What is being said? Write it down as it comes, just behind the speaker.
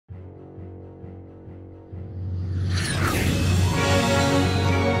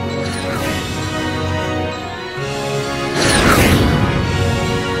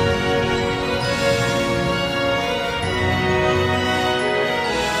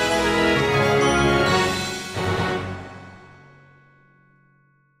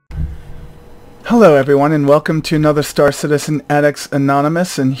Hello everyone and welcome to another Star Citizen Addicts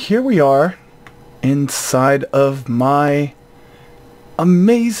Anonymous, and here we are inside of my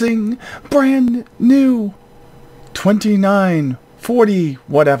amazing brand new 2940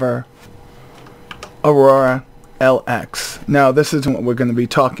 whatever Aurora LX. Now this isn't what we're going to be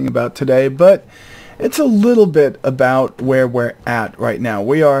talking about today, but it's a little bit about where we're at right now.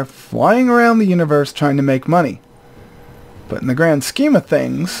 We are flying around the universe trying to make money, but in the grand scheme of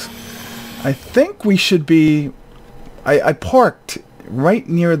things, I think we should be... I parked right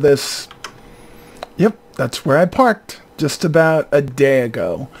near this... Yep, that's where I parked just about a day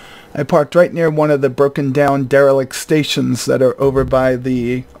ago. I parked right near one of the broken down derelict stations that are over by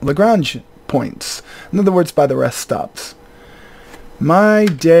the Lagrange points. In other words, by the rest stops. My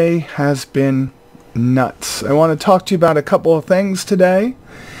day has been nuts. I want to talk to you about a couple of things today.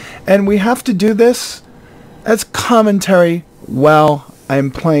 And we have to do this as commentary while I'm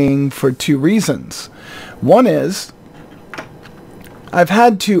playing for two reasons. One is I've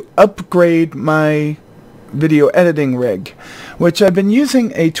had to upgrade my video editing rig, which I've been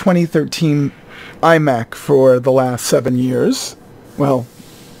using a 2013 iMac for the last 7 years. Well,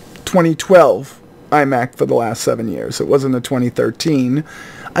 2012 iMac for the last 7 years. It wasn't a 2013.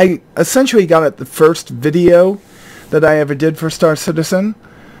 I essentially got it the first video that I ever did for Star Citizen.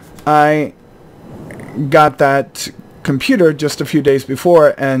 I got that computer just a few days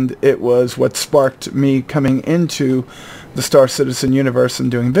before, and it was what sparked me coming into the Star Citizen universe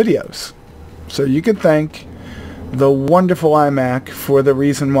and doing videos. So you could thank the wonderful iMac for the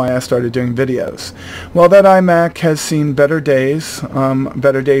reason why I started doing videos. Well, that iMac has seen better days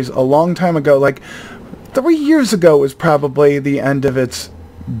a long time ago. Like 3 years ago was probably the end of its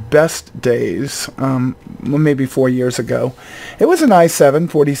best days, maybe 4 years ago. It was an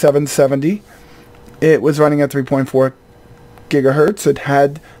i7 4770. It was running at 3.4 gigahertz. It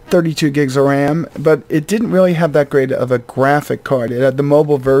had 32 gigs of RAM, but it didn't really have that great of a graphic card. It had the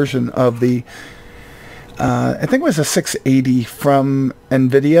mobile version of the, I think it was a 680 from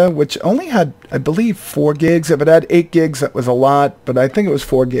NVIDIA, which only had, I believe, 4 gigs. If it had 8 gigs, that was a lot, but I think it was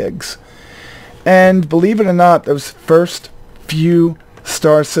 4 gigs. And believe it or not, those first few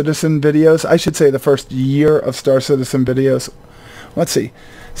Star Citizen videos, I should say the first year of Star Citizen videos, let's see,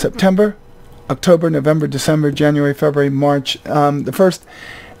 September, October, November, December, January, February, March, the first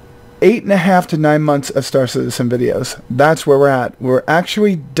 8.5 to 9 months of Star Citizen videos. That's where we're at. We're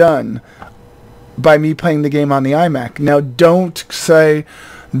actually done by me playing the game on the iMac. Now, don't say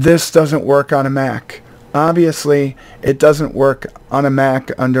this doesn't work on a Mac. Obviously, it doesn't work on a Mac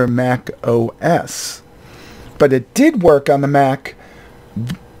under Mac OS. But it did work on the Mac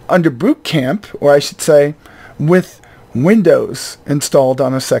under Boot Camp, or I should say, with Windows installed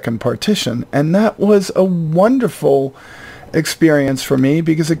on a second partition, and that was a wonderful experience for me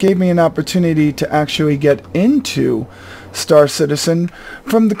because it gave me an opportunity to actually get into Star Citizen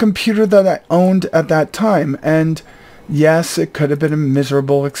from the computer that I owned at that time. And yes, it could have been a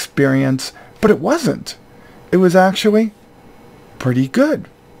miserable experience, but it wasn't. It was actually pretty good.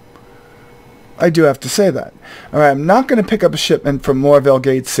 I do have to say that. Alright, I'm not going to pick up a shipment from Lorville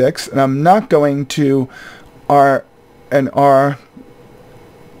Gate 6, and I'm not going to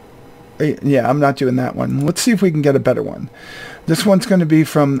yeah, I'm not doing that one. Let's see if we can get a better one. This one's going to be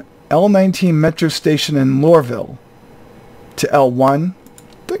from L19 Metro Station in Lorville to L1.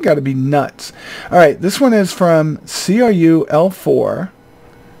 They got to be nuts. Alright, this one is from CRU L4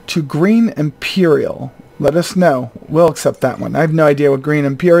 to Green Imperial. Let us know. We'll accept that one. I have no idea what Green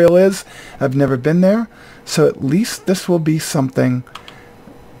Imperial is. I've never been there. So at least this will be something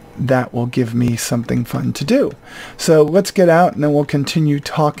that will give me something fun to do. So let's get out and then we'll continue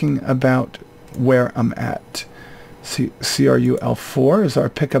talking about where I'm at. CRU L4 is our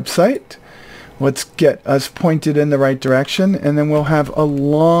pickup site. Let's get us pointed in the right direction, and then we'll have a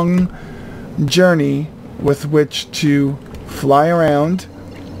long journey with which to fly around.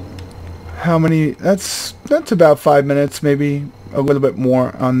 How many? That's about 5 minutes, maybe a little bit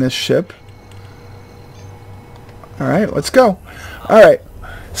more on this ship. Alright, let's go. Alright.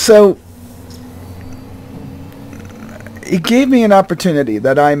 So, it gave me an opportunity,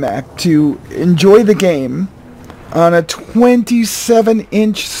 that iMac, to enjoy the game on a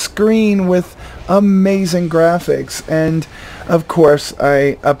 27-inch screen with amazing graphics. And, of course,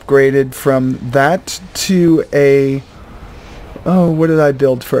 I upgraded from that to a... Oh, what did I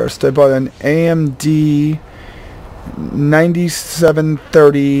build first? I bought an AMD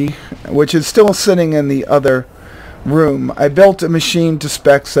 9730, which is still sitting in the other room. I built a machine to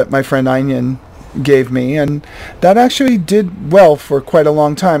specs that my friend Onion gave me, and that actually did well for quite a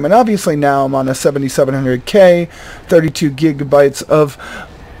long time. And obviously now I'm on a 7700K, 32 gigabytes of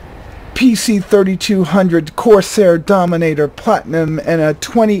PC 3200 Corsair Dominator Platinum and a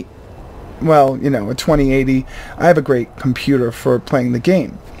 2080. I have a great computer for playing the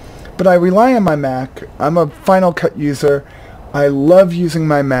game. But I rely on my Mac. I'm a Final Cut user. I love using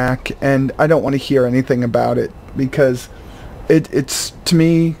my Mac, and I don't want to hear anything about it because it's to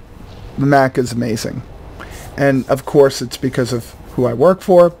me, the Mac is amazing. And of course it's because of who I work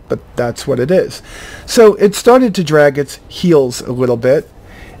for, but that's what it is. So it started to drag its heels a little bit,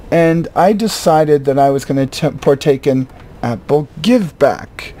 and I decided that I was going to partake in Apple Give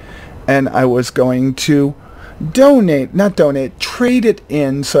Back, and I was going to trade it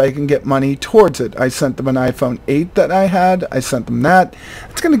in so I can get money towards it. I sent them an iPhone 8 that I had. I sent them that.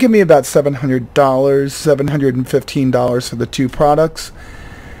 It's going to give me about $700, $715 for the two products.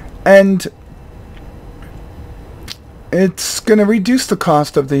 And it's going to reduce the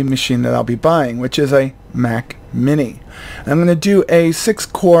cost of the machine that I'll be buying, which is a Mac Mini. I'm going to do a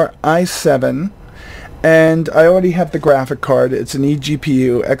 6-core i7, and I already have the graphic card. It's an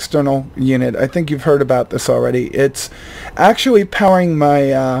eGPU external unit. I think you've heard about this already. It's actually powering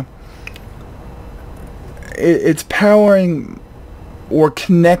my it's powering or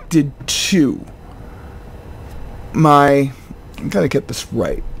connected to my, I gotta get this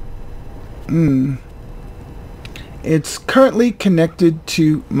right. It's currently connected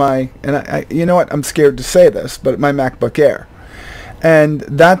to my, and I you know what, I'm scared to say this, but my MacBook Air. And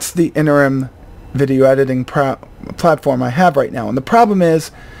that's the interim video editing platform I have right now. And the problem is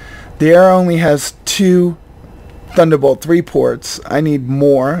the Air only has 2 Thunderbolt 3 ports. I need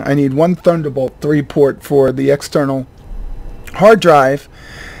more. I need 1 Thunderbolt 3 port for the external hard drive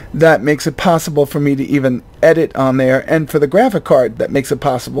that makes it possible for me to even edit on there, and for the graphic card that makes it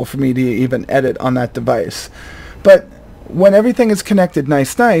possible for me to even edit on that device. But when everything is connected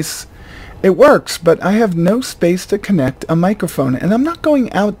nice, it works, but I have no space to connect a microphone, and I'm not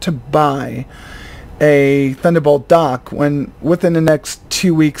going out to buy a Thunderbolt dock when within the next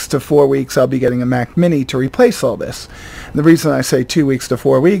 2 weeks to 4 weeks I'll be getting a Mac Mini to replace all this. And the reason I say 2 weeks to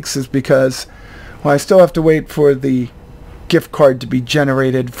 4 weeks is because, well, I still have to wait for the gift card to be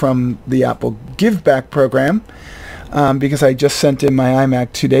generated from the Apple Give Back program, because I just sent in my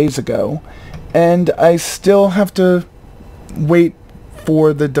iMac 2 days ago, and I still have to wait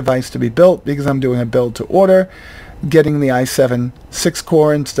for the device to be built because I'm doing a build to order, getting the i7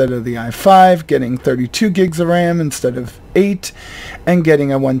 6-core instead of the i5, getting 32 gigs of RAM instead of 8, and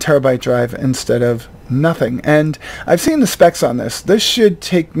getting a 1 terabyte drive instead of nothing. And I've seen the specs on this. This should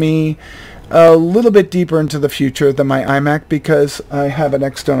take me a little bit deeper into the future than my iMac because I have an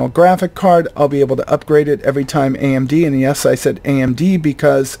external graphic card. I'll be able to upgrade it every time AMD, and yes, I said AMD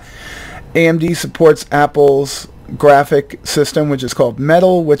because AMD supports Apple's graphic system, which is called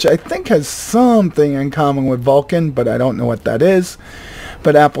Metal, which I think has something in common with Vulkan, but I don't know what that is.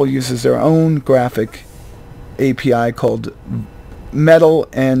 But Apple uses their own graphic API called Metal,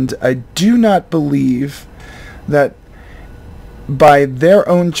 and I do not believe that by their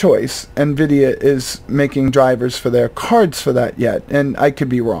own choice NVIDIA is making drivers for their cards for that yet, and I could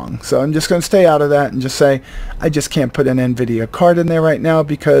be wrong. So I'm just going to stay out of that and just say I just can't put an NVIDIA card in there right now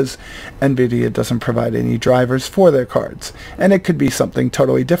because NVIDIA doesn't provide any drivers for their cards. And it could be something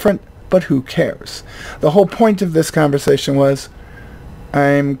totally different, but who cares? The whole point of this conversation was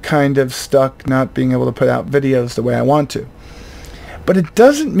I'm kind of stuck not being able to put out videos the way I want to. But it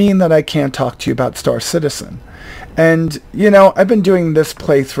doesn't mean that I can't talk to you about Star Citizen. And, you know, I've been doing this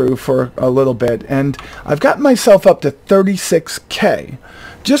playthrough for a little bit, and I've gotten myself up to 36K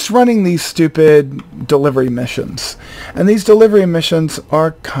just running these stupid delivery missions. And these delivery missions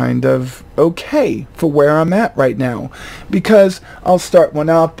are kind of okay for where I'm at right now, because I'll start one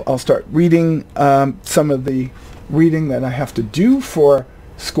up, I'll start reading some of the reading that I have to do for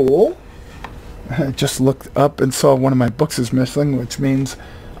school. I just looked up and saw one of my books is missing, which means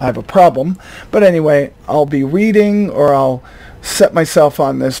I have a problem. But anyway, I'll be reading, or I'll set myself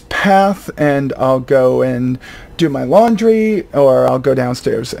on this path and I'll go and do my laundry, or I'll go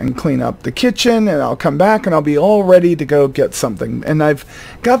downstairs and clean up the kitchen, and I'll come back and I'll be all ready to go get something. And I've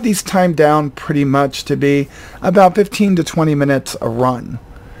got these timed down pretty much to be about 15 to 20 minutes a run.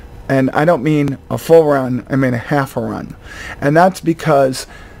 And I don't mean a full run, I mean a half a run. And that's because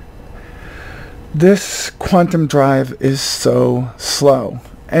this quantum drive is so slow.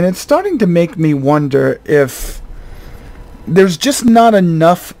 And it's starting to make me wonder if there's just not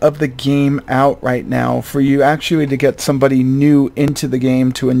enough of the game out right now for you actually to get somebody new into the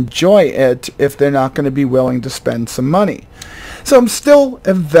game to enjoy it if they're not going to be willing to spend some money. So I'm still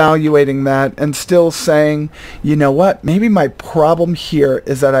evaluating that and still saying, you know what, maybe my problem here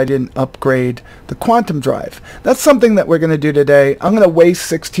is that I didn't upgrade the quantum drive. That's something that we're going to do today. I'm going to waste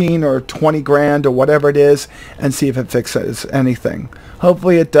 16 or 20 grand or whatever it is and see if it fixes anything.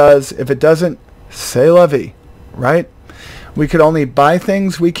 Hopefully it does. If it doesn't, c'est la vie, right? We could only buy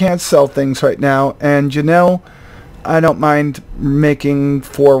things. We can't sell things right now. And you know, I don't mind making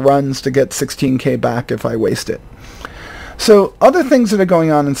 4 runs to get 16K back if I waste it. So other things that are going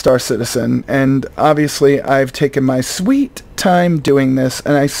on in Star Citizen, and obviously I've taken my sweet time doing this,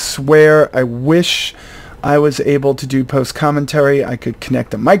 and I swear I wish I was able to do post commentary. I could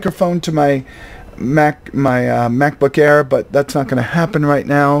connect a microphone to my MacBook Air, but that's not going to happen right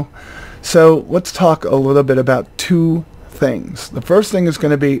now. So let's talk a little bit about 2 things. The first thing is going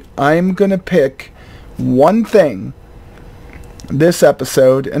to be, I'm going to pick one thing this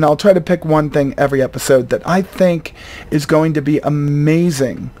episode, and I'll try to pick one thing every episode that I think is going to be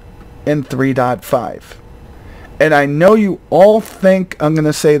amazing in 3.5. And I know you all think I'm going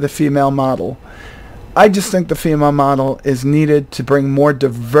to say the female model. I just think the female model is needed to bring more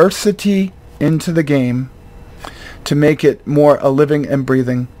diversity into the game, to make it more a living and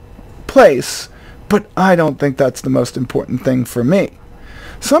breathing place, but I don't think that's the most important thing for me.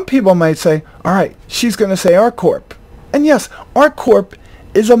 Some people might say, all right, she's going to say ArcCorp. And yes, ArcCorp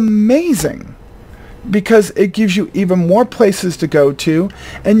is amazing because it gives you even more places to go to,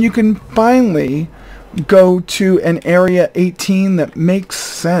 and you can finally go to an Area 18 that makes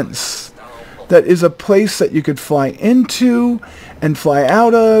sense. That is a place that you could fly into and fly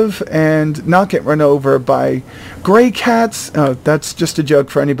out of and not get run over by gray cats. That's just a joke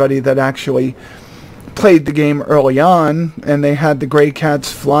for anybody that actually played the game early on and they had the gray cats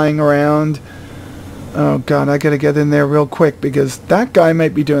flying around. Oh god, I gotta get in there real quick because that guy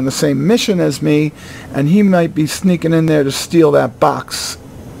might be doing the same mission as me and he might be sneaking in there to steal that box.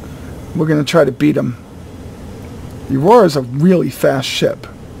 We're gonna try to beat him. The Aurora is a really fast ship.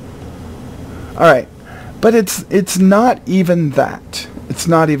 Alright, but it's not even that. It's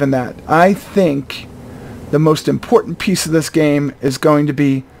not even that. I think the most important piece of this game is going to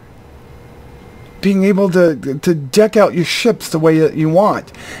be being able to deck out your ships the way that you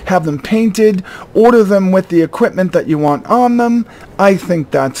want. Have them painted, order them with the equipment that you want on them. I think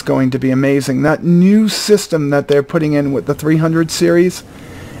that's going to be amazing. That new system that they're putting in with the 300 series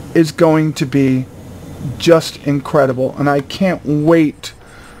is going to be just incredible. And I can't wait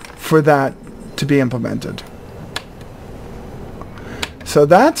for that to be implemented. So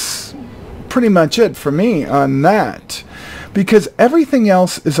that's pretty much it for me on that. Because everything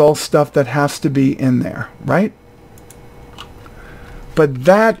else is all stuff that has to be in there, right? But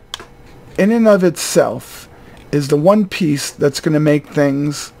that, in and of itself, is the one piece that's going to make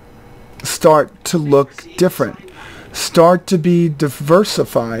things start to look different. Start to be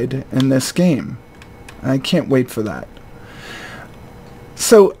diversified in this game. I can't wait for that.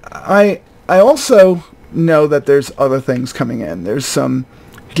 So, I also know that there's other things coming in. There's some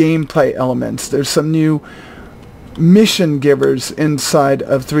gameplay elements. There's some new mission givers inside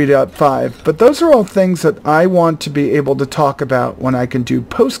of 3.5, but those are all things that I want to be able to talk about when I can do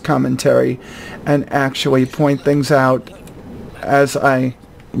post commentary and actually point things out as I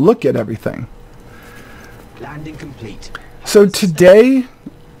look at everything. Landing complete. So today,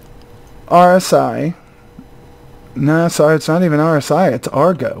 RSI, no, sorry, it's not even RSI, it's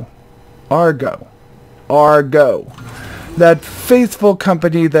Argo. Argo. That faithful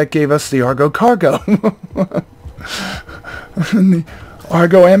company that gave us the Argo cargo. And the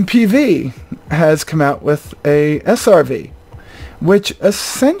Argo MPV has come out with a SRV, which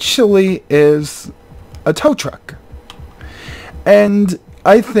essentially is a tow truck. And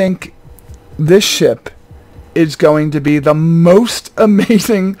I think this ship is going to be the most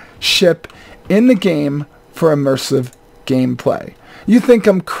amazing ship in the game for immersive gameplay. You think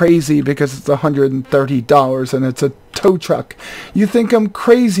I'm crazy because it's $130 and it's a tow truck. You think I'm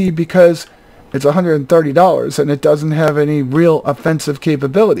crazy because it's $130 and it doesn't have any real offensive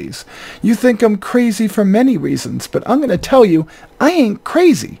capabilities. You think I'm crazy for many reasons, but I'm going to tell you, I ain't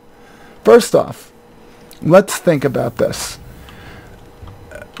crazy. First off, let's think about this.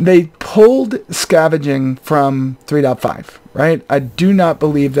 They pulled scavenging from 3.5, right? I do not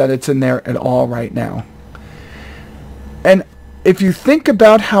believe that it's in there at all right now. And if you think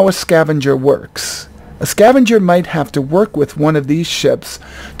about how a scavenger works, a scavenger might have to work with one of these ships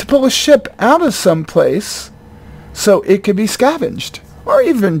to pull a ship out of some place so it could be scavenged or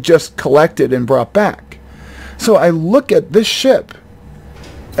even just collected and brought back. So I look at this ship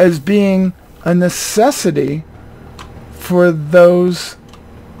as being a necessity for those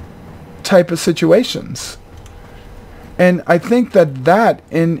type of situations. And I think that that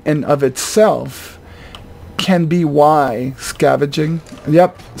in and of itself can be why scavenging.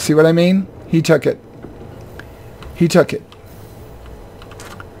 Yep, see what I mean? He took it. He took it.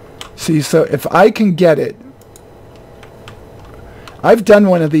 See, so if I can get it, I've done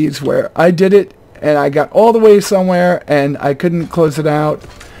one of these where I did it and I got all the way somewhere and I couldn't close it out.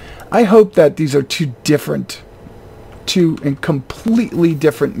 I hope that these are two and completely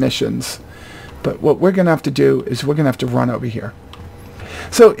different missions. But what we're going to have to do is we're going to have to run over here.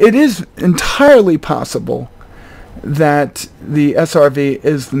 So it is entirely possible that the SRV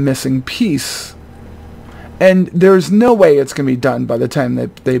is the missing piece. And there's no way it's going to be done by the time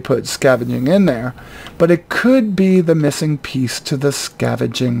that they put scavenging in there. But it could be the missing piece to the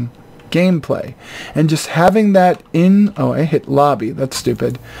scavenging gameplay. And just having that in... Oh, I hit lobby. That's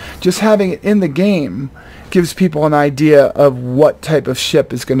stupid. Just having it in the game gives people an idea of what type of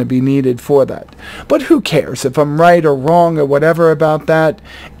ship is going to be needed for that. But who cares? If I'm right or wrong or whatever about that,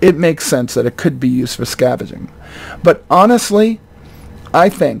 it makes sense that it could be used for scavenging. But honestly, I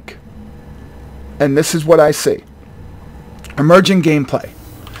think, and this is what I see, emerging gameplay.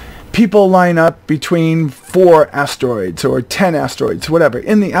 People line up between 4 asteroids or 10 asteroids, whatever,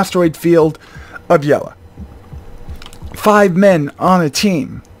 in the asteroid field of Yellow. 5 men on a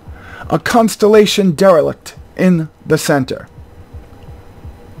team. A constellation derelict in the center.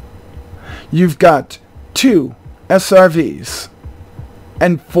 You've got 2 SRVs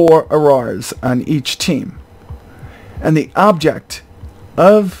and 4 Auroras on each team. And the object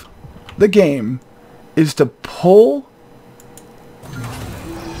of the game is to pull,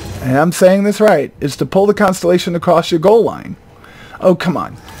 and I'm saying this right, is to pull the constellation across your goal line. Oh, come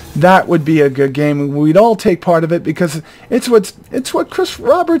on. That would be a good game. We'd all take part of it because it's what Chris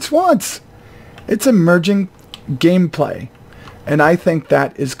Roberts wants. It's emerging gameplay. And I think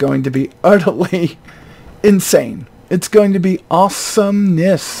that is going to be utterly insane. It's going to be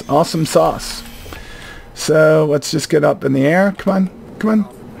awesomeness. Awesome sauce. So let's just get up in the air. Come on. Come on.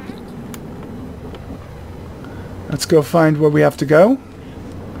 Let's go find where we have to go.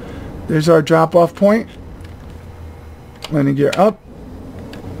 There's our drop-off point. Landing gear up.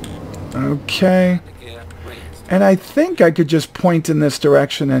 Okay. And I think I could just point in this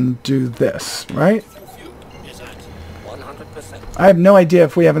direction and do this, right? I have no idea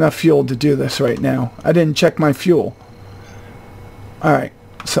if we have enough fuel to do this right now. I didn't check my fuel. Alright,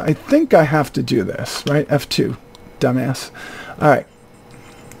 so I think I have to do this, right? F2, dumbass. Alright.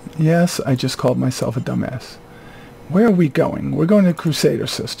 Yes, I just called myself a dumbass. Where are we going? We're going to the Crusader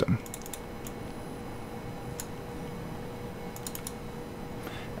system.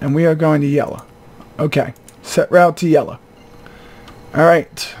 And we are going to Yellow. Okay. Set route to Yellow.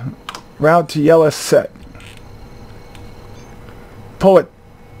 Alright. Route to Yellow set. Pull it.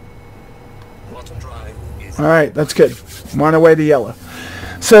 Alright, that's good. We're on our way to Yellow.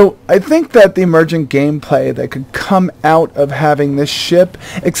 So, I think that the emergent gameplay that could come out of having this ship,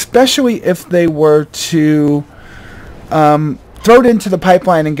 especially if they were to throw it into the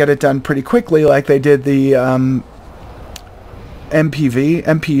pipeline and get it done pretty quickly like they did the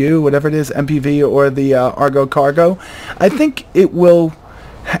MPU, whatever it is, MPV or the Argo Cargo, I think it will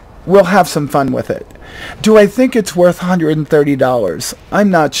we'll have some fun with it. Do I think it's worth $130? I'm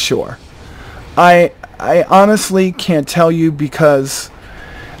not sure. I honestly can't tell you because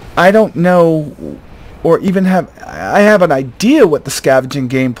I don't know or even I have an idea what the scavenging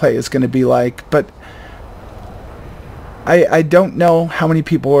gameplay is going to be like, but I don't know how many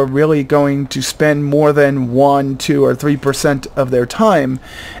people are really going to spend more than 1, 2, or 3% of their time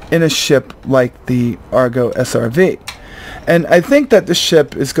in a ship like the Argo SRV. And I think that the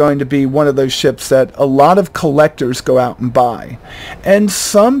ship is going to be one of those ships that a lot of collectors go out and buy. And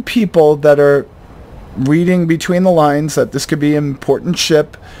some people that are reading between the lines that this could be an important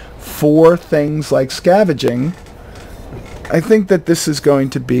ship for things like scavenging, I think that this is going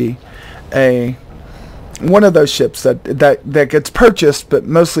to be one of those ships that gets purchased, but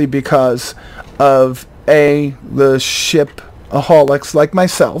mostly because of the ship-aholics like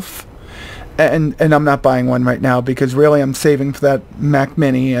myself, and I'm not buying one right now because really I'm saving for that Mac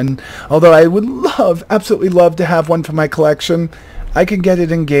Mini, and although I would absolutely love to have one for my collection, I can get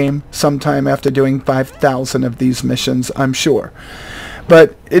it in game sometime after doing 5,000 of these missions, I'm sure.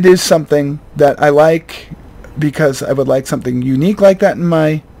 But it is something that I like because I would like something unique like that in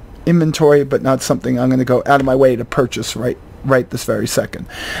my inventory, but not something I'm going to go out of my way to purchase right this very second.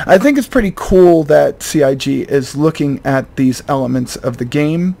 I think it's pretty cool that CIG is looking at these elements of the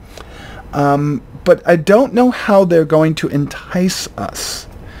game, but I don't know how they're going to entice us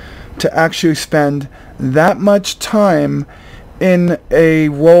to actually spend that much time in a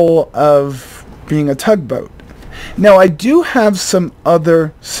role of being a tugboat. Now, I do have some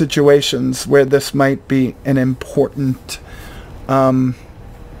other situations where this might be an important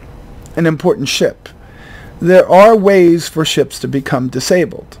ship. There are ways for ships to become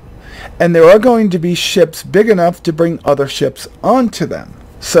disabled, and there are going to be ships big enough to bring other ships onto them.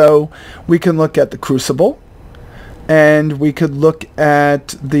 So we can look at the Crucible, and we could look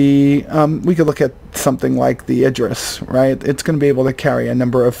at something like the Idris, right? It's going to be able to carry a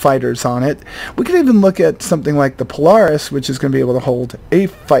number of fighters on it. We could even look at something like the Polaris, which is going to be able to hold a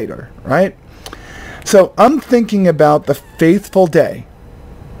fighter, right? So I'm thinking about the faithful day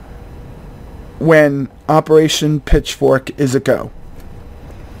when Operation Pitchfork is a go.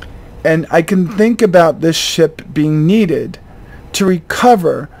 And I can think about this ship being needed to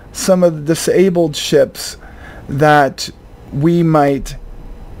recover some of the disabled ships that we might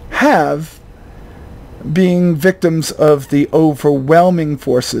have being victims of the overwhelming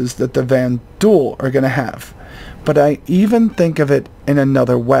forces that the Vanduul are going to have. But I even think of it in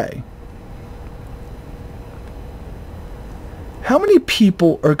another way. How many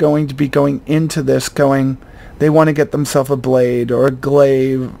people are going to be going into this going, they want to get themselves a blade or a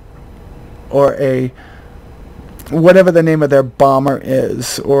glaive or a whatever the name of their bomber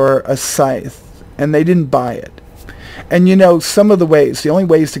is, or a scythe, and they didn't buy it. And you know, some of the only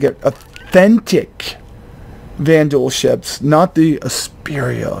ways to get authentic Vanduul ships, not the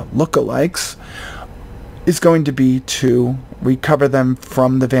Asperia lookalikes, is going to be to recover them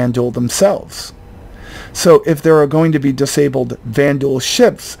from the Vanduul themselves. So if there are going to be disabled Vanduul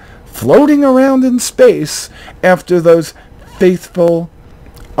ships floating around in space after those faithful,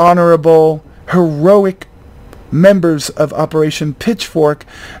 honorable, heroic members of Operation Pitchfork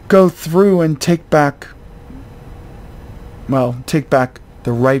go through and take back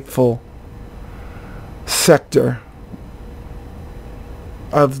the rightful sector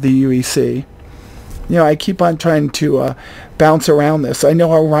of the UEC. You know, I keep on trying to bounce around this. I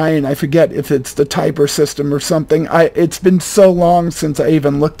know Orion, I forget if it's the Tiber system or something. It's been so long since I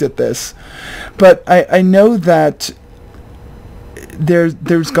even looked at this. But I know that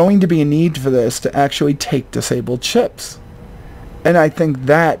there's going to be a need for this to actually take disabled ships. And I think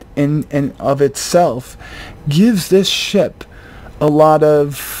that in and of itself gives this ship a lot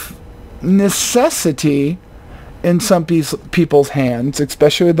of necessity in some people's hands,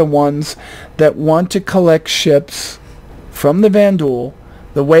 especially the ones that want to collect ships from the Vanduul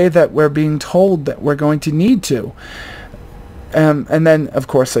the way that we're being told that we're going to need to. And then, of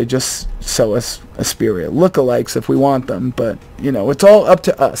course, they just sell us Asperia lookalikes if we want them. But, you know, it's all up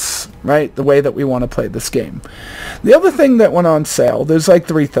to us, right? The way that we want to play this game. The other thing that went on sale, there's like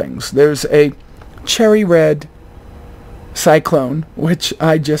 3 things. There's a cherry red Cyclone, which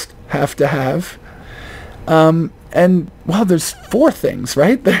I just have to have. And, well, there's 4 things,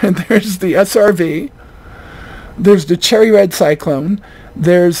 right? There's the SRV. There's the cherry red Cyclone.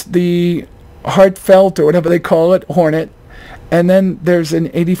 There's the Heartfelt, or whatever they call it, Hornet. And then there's an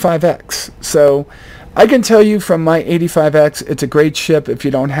 85X. So I can tell you from my 85X, it's a great ship. If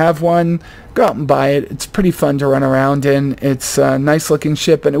you don't have one, go out and buy it. It's pretty fun to run around in. It's a nice looking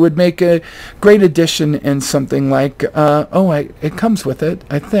ship, and it would make a great addition in something like, it comes with it,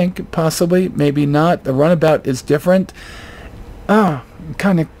 I think, possibly, maybe not. The runabout is different. I'm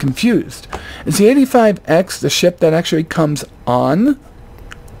kind of confused. Is the 85X the ship that actually comes on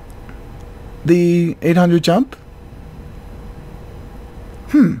the 800 jump?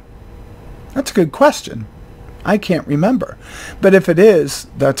 That's a good question. I can't remember. But if it is,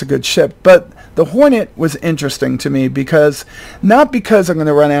 that's a good ship. But the Hornet was interesting to me because, not because I'm going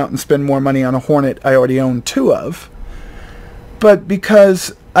to run out and spend more money on a Hornet I already own 2 of, but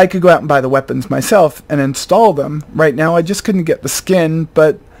because I could go out and buy the weapons myself and install them. Right now I just couldn't get the skin,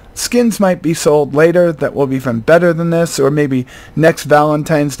 but skins might be sold later that will be even better than this, or maybe next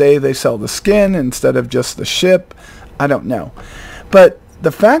Valentine's Day they sell the skin instead of just the ship. I don't know. But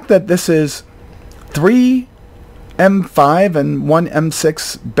the fact that this is 3 M5 and 1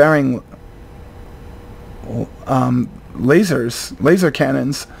 M6 bearing laser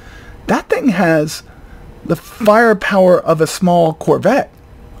cannons, that thing has the firepower of a small Corvette.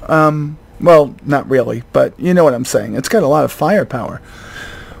 Well, not really, but you know what I'm saying. It's got a lot of firepower.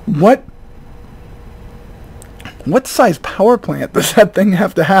 What size power plant does that thing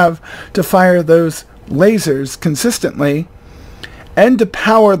have to fire those lasers consistently, and to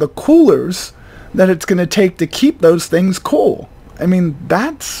power the coolers that it's going to take to keep those things cool? I mean,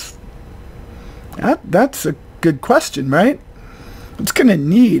 that's a good question, right? It's going to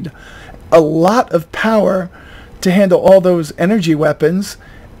need a lot of power to handle all those energy weapons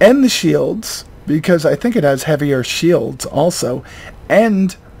and the shields, because I think it has heavier shields also,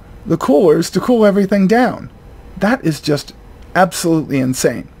 and the coolers to cool everything down. That is just absolutely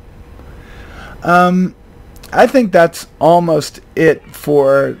insane. I think that's almost it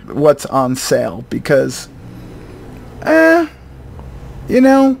for what's on sale, because, you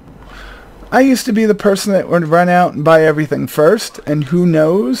know, I used to be the person that would run out and buy everything first, and who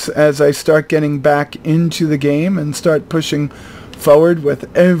knows, as I start getting back into the game and start pushing forward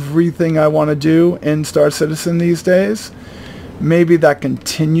with everything I want to do in Star Citizen these days, maybe that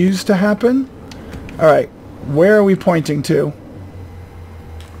continues to happen. Alright, where are we pointing to?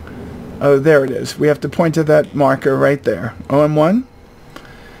 Oh, there it is. We have to point to that marker right there. OM1.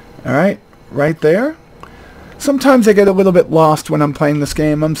 Alright, right there. Sometimes I get a little bit lost when I'm playing this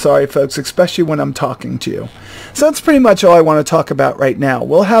game. I'm sorry, folks, especially when I'm talking to you. So that's pretty much all I want to talk about right now.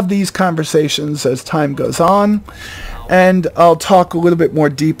 We'll have these conversations as time goes on, and I'll talk a little bit more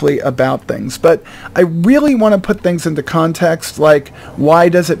deeply about things. But I really want to put things into context, like why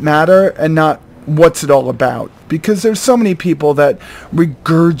does it matter and not what's it all about, because there's so many people that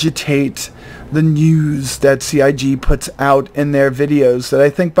regurgitate the news that CIG puts out in their videos that I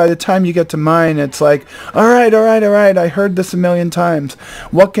think by the time you get to mine, it's like, all right, I heard this a million times.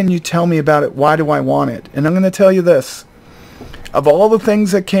 What can you tell me about it? Why do I want it? And I'm going to tell you this. Of all the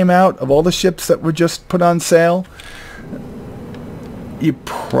things that came out, of all the ships that were just put on sale, you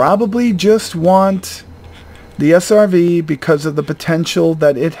probably just want the SRV because of the potential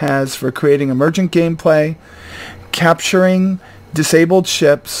that it has for creating emergent gameplay, capturing disabled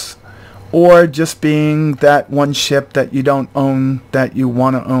ships, or just being that one ship that you don't own that you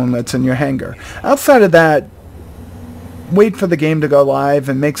want to own that's in your hangar. Outside of that, wait for the game to go live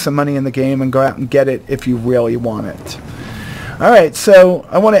and make some money in the game and go out and get it if you really want it. Alright, so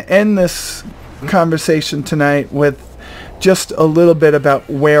I want to end this conversation tonight with just a little bit about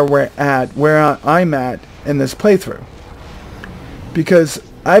where we're at, where I'm at in this playthrough, because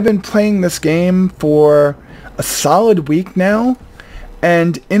I've been playing this game for a solid week now,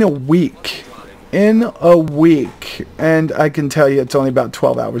 and in a week, and I can tell you it's only about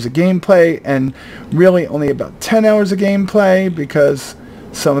 12 hours of gameplay, and really only about 10 hours of gameplay, because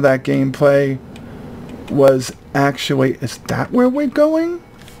some of that gameplay was actually, is that where we're going?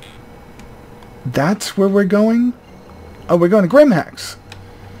 That's where we're going? Oh, we're going to Grimhex.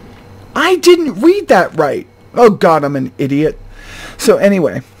 I didn't read that right. Oh God, I'm an idiot. So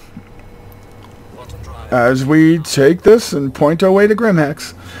anyway, as we take this and point our way to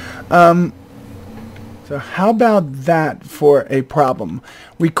Grimhex, so how about that for a problem?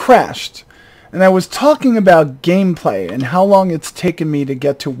 We crashed, and I was talking about gameplay and how long it's taken me to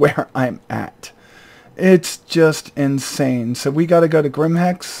get to where I'm at. It's just insane. So we got to go to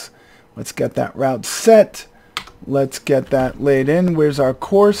Grimhex. Let's get that route set. Let's get that laid in. Where's our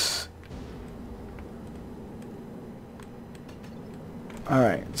course?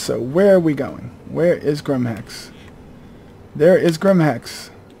 Alright, so where are we going? Where is Grimhex? There is Grimhex.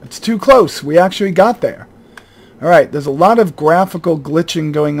 It's too close. We actually got there. Alright, there's a lot of graphical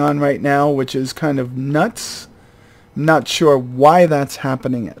glitching going on right now, which is kind of nuts. I'm not sure why that's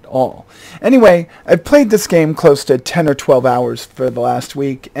happening at all. Anyway, I've played this game close to 10 or 12 hours for the last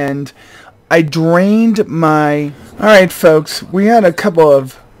week, and I drained my... Alright, folks, we had a couple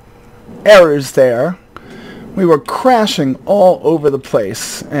of errors there. We were crashing all over the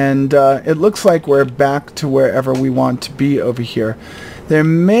place, and it looks like we're back to wherever we want to be over here. There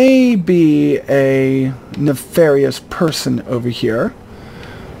may be a nefarious person over here,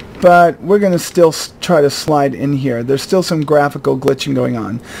 but we're going to still try to slide in here. There's still some graphical glitching going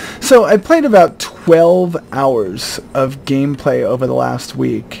on. So I played about 12 hours of gameplay over the last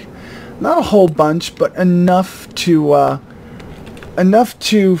week. Not a whole bunch, but enough to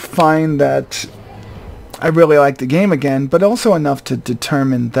find that I really like the game again, but also enough to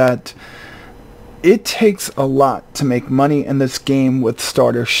determine that it takes a lot to make money in this game with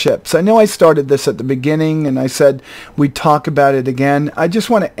starter ships. I know I started this at the beginning and I said we'd talk about it again. I just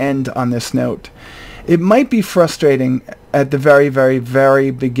want to end on this note. It might be frustrating at the very, very, very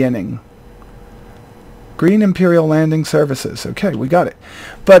beginning. Green Imperial Landing Services. Okay, we got it.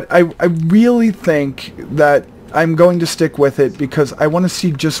 But I really think that I'm going to stick with it because I want to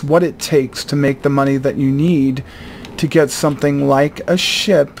see just what it takes to make the money that you need to get something like a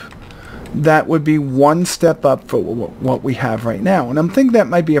ship that would be one step up for what we have right now. And I'm thinking that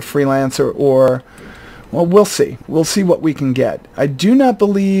might be a freelancer or, well, we'll see. We'll see what we can get. I do not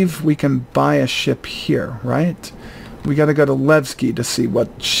believe we can buy a ship here, right? We got to go to Levski to see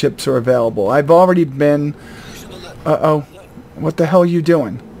what ships are available. I've already been... Uh-oh. What the hell are you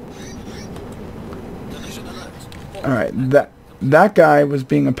doing? Alright, that guy was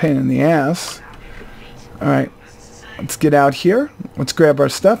being a pain in the ass. Alright, let's get out here. Let's grab our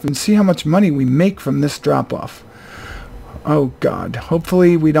stuff and see how much money we make from this drop-off. Oh God,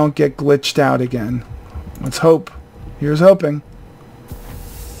 hopefully we don't get glitched out again. Let's hope. Here's hoping.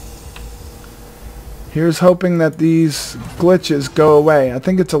 Here's hoping that these glitches go away. I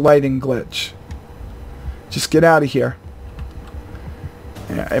think it's a lighting glitch. Just get out of here.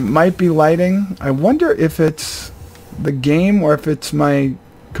 Yeah, it might be lighting. I wonder if it's the game or if it's my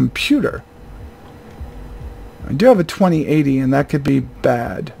computer. I do have a 2080 and that could be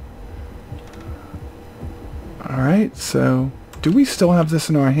bad. Alright, so do we still have this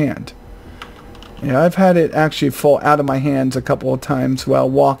in our hand? Yeah, I've had it actually fall out of my hands a couple of times while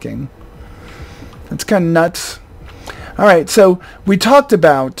walking. It's kind of nuts. Alright, so we talked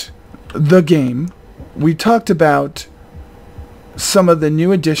about the game. We talked about some of the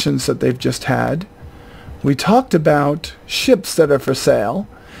new additions that they've just had. We talked about ships that are for sale.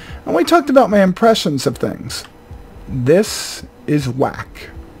 And we talked about my impressions of things. This is whack.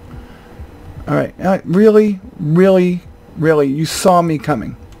 Alright, really, you saw me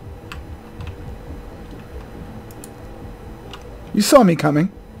coming. You saw me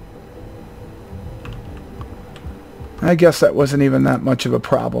coming. I guess that wasn't even that much of a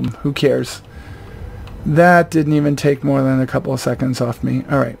problem. Who cares? That didn't even take more than a couple of seconds off me.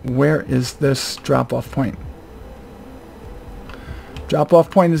 Alright, where is this drop-off point? Drop-off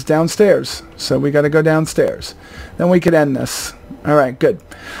point is downstairs, so we got to go downstairs. Then we could end this. Alright, good.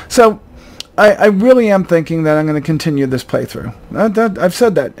 So, I really am thinking that I'm going to continue this playthrough. I've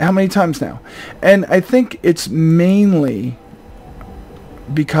said that how many times now? And I think it's mainly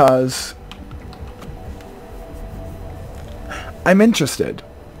because I'm interested.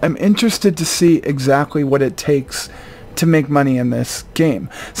 I'm interested to see exactly what it takes to make money in this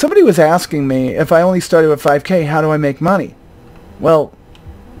game. Somebody was asking me, if I only started with 5K, how do I make money? Well,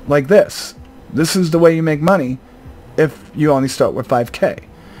 like this. This is the way you make money if you only start with 5K.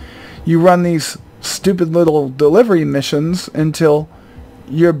 You run these stupid little delivery missions until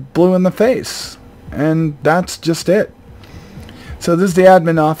you're blue in the face. And that's just it. So this is the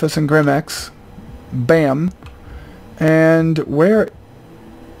admin office in Grimex. Bam. And where...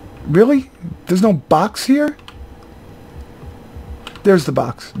 Really? There's no box here? There's the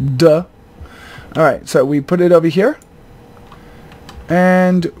box. Duh. Alright, so we put it over here.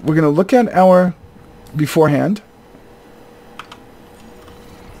 And we're going to look at our beforehand.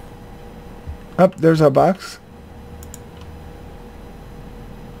 Up, there's our box.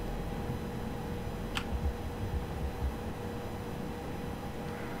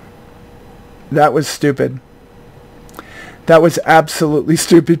 That was stupid. That was absolutely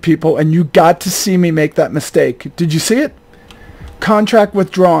stupid, people, and you got to see me make that mistake. Did you see it? Contract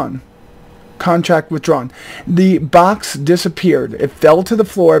withdrawn. Contract withdrawn. The box disappeared. It fell to the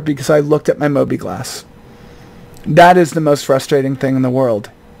floor because I looked at my Mobi-Glass. That is the most frustrating thing in the world.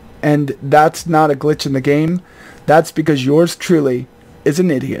 And that's not a glitch in the game. That's because yours truly is an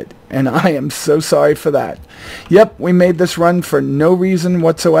idiot. And I am so sorry for that. Yep, we made this run for no reason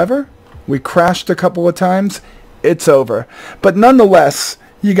whatsoever. We crashed a couple of times. It's over. But nonetheless,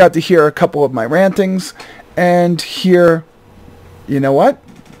 you got to hear a couple of my rantings and hear, you know what?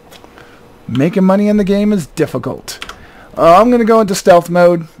 Making money in the game is difficult. I'm going to go into stealth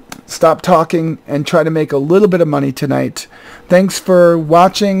mode, stop talking, and try to make a little bit of money tonight. Thanks for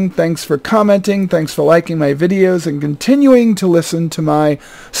watching. Thanks for commenting. Thanks for liking my videos and continuing to listen to my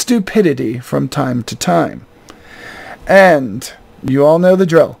stupidity from time to time. And you all know the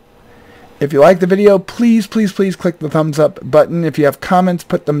drill. If you like the video, please, please, please click the thumbs up button. If you have comments,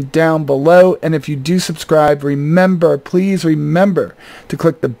 put them down below. And if you do subscribe, remember, please remember to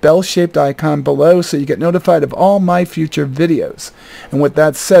click the bell-shaped icon below so you get notified of all my future videos. And with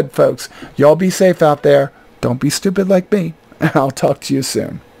that said, folks, y'all be safe out there. Don't be stupid like me. And I'll talk to you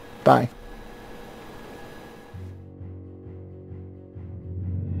soon. Bye.